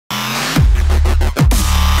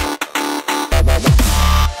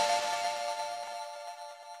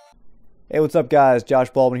Hey, what's up guys? Josh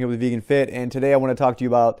Baldwin here with Vegan Fit, and today I want to talk to you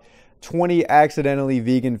about 20 accidentally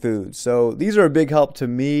vegan foods. So these are a big help to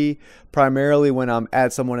me, primarily when I'm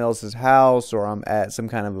at someone else's house or I'm at some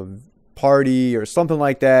kind of a party or something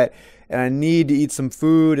like that, and I need to eat some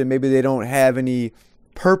food and maybe they don't have any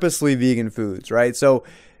purposely vegan foods, right? So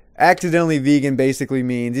accidentally vegan basically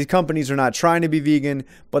means these companies are not trying to be vegan,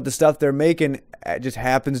 but the stuff they're making just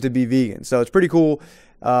happens to be vegan. So it's pretty cool.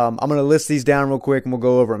 I'm going to list these down real quick and we'll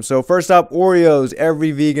go over them. So first up, Oreos.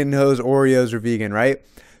 Every vegan knows Oreos are vegan, right?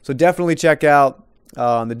 So definitely check out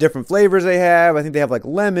the different flavors they have. I think they have like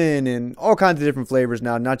lemon and all kinds of different flavors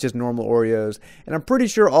now, not just normal Oreos. And I'm pretty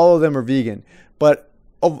sure all of them are vegan. But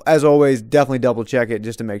as always, definitely double check it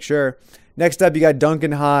just to make sure. Next up, you got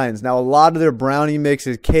Duncan Hines. Now, a lot of their brownie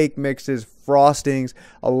mixes, cake mixes, frostings,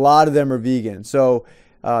 a lot of them are vegan. So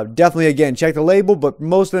definitely, again, check the label, but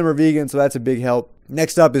most of them are vegan, so that's a big help.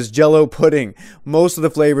 Next up is Jell-O pudding. Most of the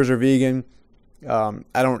flavors are vegan. I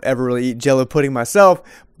don't ever really eat Jell-O pudding myself,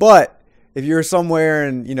 but if you're somewhere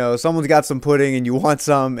and someone's got some pudding and you want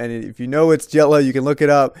some, and if you know it's Jell-O, you can look it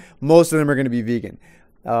up. Most of them are going to be vegan.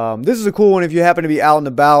 This is a cool one if you happen to be out and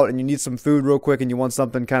about and you need some food real quick and you want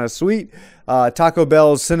something kind of sweet. Taco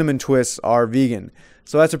Bell's cinnamon twists are vegan,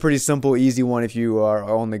 so that's a pretty simple, easy one if you are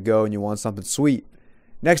on the go and you want something sweet.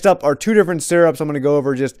 Next up are two different syrups I'm going to go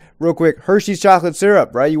over just real quick. Hershey's chocolate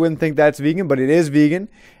syrup, right? You wouldn't think that's vegan, but it is vegan.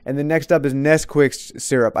 And then next up is Nesquick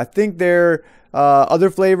syrup. I think their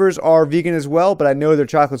other flavors are vegan as well, but I know their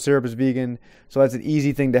chocolate syrup is vegan. So that's an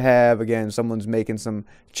easy thing to have. Again, someone's making some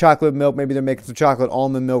chocolate milk. Maybe they're making some chocolate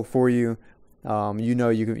almond milk for you.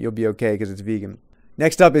 You'll be okay because it's vegan.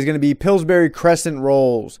 Next up is going to be Pillsbury Crescent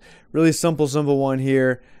rolls. Really simple one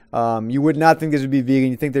here. You would not think this would be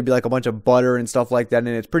vegan. You think there'd be like a bunch of butter and stuff like that, and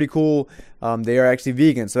it's pretty cool. They are actually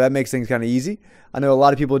vegan, so that makes things kind of easy. I know a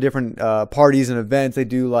lot of people at different parties and events, they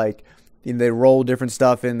do like, they roll different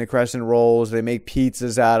stuff in the Crescent rolls. They make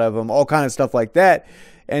pizzas out of them, all kind of stuff like that.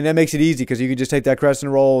 And that makes it easy because you can just take that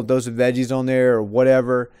Crescent roll, throw some veggies on there or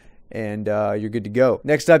whatever, and you're good to go.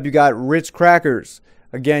 Next up, you got Ritz Crackers.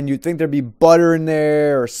 Again, you'd think there'd be butter in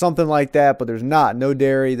there or something like that, but there's not. No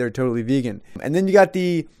dairy. They're totally vegan. And then you got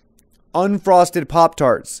the Unfrosted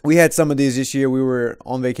Pop-Tarts. We had some of these this year. We were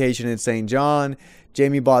on vacation in St. John.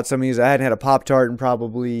 Jamie bought some of these. I hadn't had a Pop-Tart in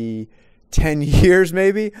probably 10 years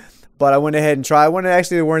maybe, but I went ahead and tried one.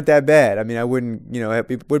 Actually, they weren't that bad. I mean, I wouldn't,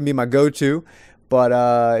 it wouldn't be my go-to, but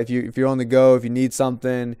if you're on the go, if you need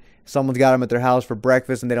something, someone's got them at their house for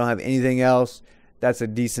breakfast and they don't have anything else, that's a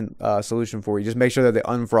decent solution for you. Just make sure they're the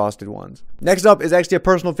unfrosted ones. Next up is actually a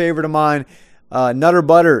personal favorite of mine, Nutter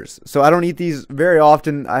Butters. So I don't eat these very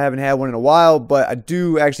often. I haven't had one in a while, but I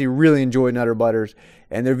do actually really enjoy Nutter Butters,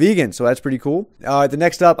 and they're vegan, so that's pretty cool. The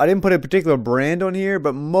next up, I didn't put a particular brand on here,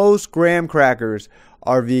 but most graham crackers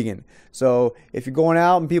are vegan. So if you're going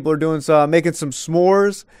out and people are doing making some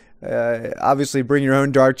s'mores, obviously bring your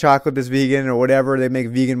own dark chocolate that's vegan or whatever. They make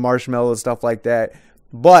vegan marshmallows, stuff like that.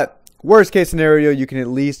 But worst case scenario, you can at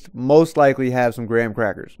least most likely have some graham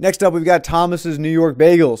crackers. Next up, we've got Thomas's New York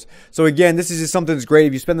Bagels. So again, this is just something that's great.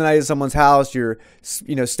 If you spend the night at someone's house, you're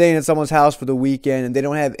staying at someone's house for the weekend and they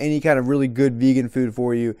don't have any kind of really good vegan food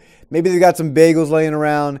for you. Maybe they've got some bagels laying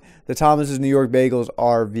around. The Thomas's New York Bagels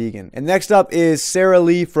are vegan. And next up is Sara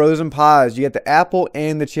Lee frozen pies. You get the apple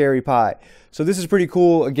and the cherry pie. So this is pretty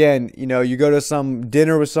cool. Again, you go to some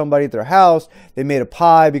dinner with somebody at their house. They made a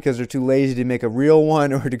pie because they're too lazy to make a real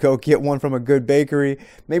one or to go get one from a good bakery.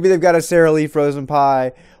 Maybe they've got a Sara Lee frozen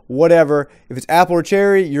pie, whatever. If it's apple or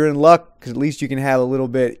cherry, you're in luck because at least you can have a little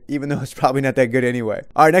bit, even though it's probably not that good anyway.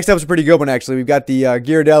 All right, next up is a pretty good one, actually. We've got the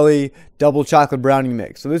Ghiradelli double chocolate brownie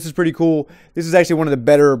mix. So this is pretty cool. This is actually one of the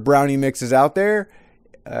better brownie mixes out there.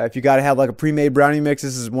 If you got to have like a pre-made brownie mix,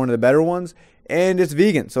 this is one of the better ones. And it's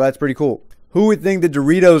vegan, so that's pretty cool. Who would think that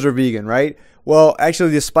Doritos are vegan, right? Well,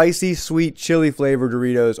 actually, the spicy, sweet, chili flavored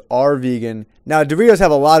Doritos are vegan. Now, Doritos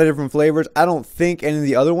have a lot of different flavors. I don't think any of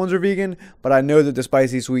the other ones are vegan, but I know that the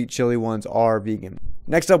spicy, sweet, chili ones are vegan.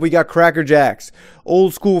 Next up, we got Cracker Jacks.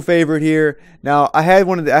 Old school favorite here. Now, I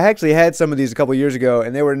actually had some of these a couple years ago,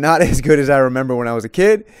 and they were not as good as I remember when I was a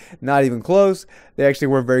kid. Not even close. They actually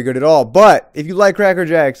weren't very good at all. But if you like Cracker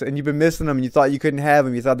Jacks and you've been missing them and you thought you couldn't have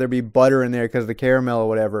them, you thought there'd be butter in there because of the caramel or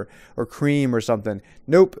whatever, or cream or something.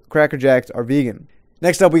 Nope, Cracker Jacks are vegan.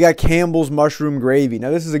 Next up, we got Campbell's mushroom gravy. Now,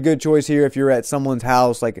 this is a good choice here if you're at someone's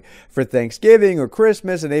house, like for Thanksgiving or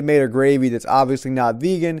Christmas, and they made a gravy that's obviously not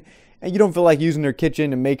vegan, and you don't feel like using their kitchen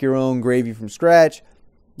to make your own gravy from scratch.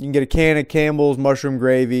 You can get a can of Campbell's mushroom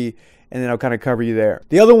gravy, and then I'll kind of cover you there.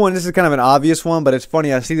 The other one, this is kind of an obvious one, but it's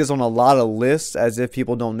funny. I see this on a lot of lists as if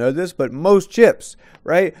people don't know this, but most chips,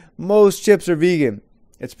 right? Most chips are vegan.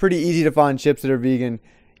 It's pretty easy to find chips that are vegan.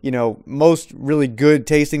 You know, most really good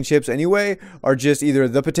tasting chips anyway are just either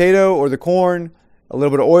the potato or the corn, a little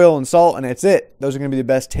bit of oil and salt, and that's it. Those are going to be the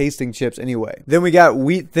best tasting chips anyway. Then we got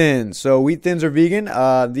Wheat Thins. So Wheat Thins are vegan.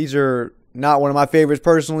 These are not one of my favorites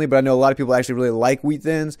personally, but I know a lot of people actually really like Wheat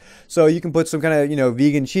Thins. So you can put some kind of, you know,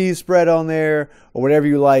 vegan cheese spread on there or whatever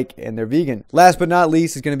you like, and they're vegan. Last but not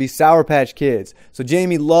least is going to be Sour Patch Kids. So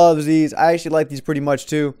Jamie loves these. I actually like these pretty much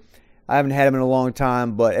too. I haven't had them in a long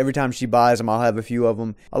time, but every time she buys them, I'll have a few of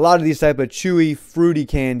them. A lot of these type of chewy, fruity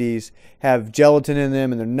candies have gelatin in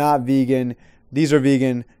them, and they're not vegan. These are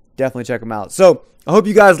vegan. Definitely check them out. So I hope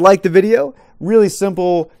you guys liked the video. Really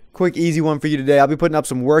simple, quick, easy one for you today. I'll be putting up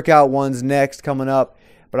some workout ones next coming up,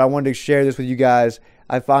 but I wanted to share this with you guys.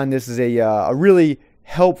 I find this is a really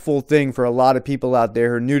helpful thing for a lot of people out there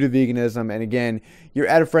who are new to veganism. And again, you're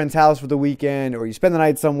at a friend's house for the weekend, or you spend the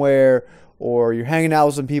night somewhere, or you're hanging out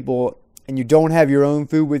with some people and you don't have your own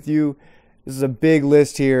food with you. This is a big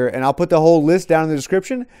list here, and I'll put the whole list down in the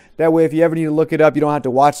description. That way, if you ever need to look it up, you don't have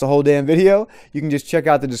to watch the whole damn video. You can just check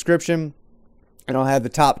out the description, and I'll have the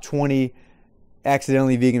top 20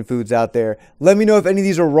 accidentally vegan foods out there. Let me know if any of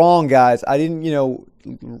these are wrong, guys. I didn't, you know,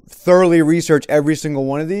 thoroughly research every single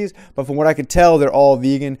one of these, but from what I could tell, they're all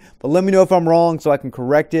vegan. But let me know if I'm wrong so I can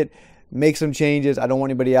correct it, make some changes. I don't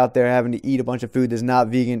want anybody out there having to eat a bunch of food that's not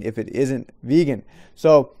vegan if it isn't vegan.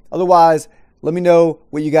 So otherwise, let me know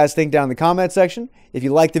what you guys think down in the comment section. If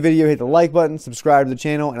you liked the video, hit the like button, subscribe to the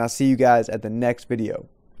channel, and I'll see you guys at the next video.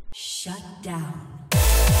 Shut down.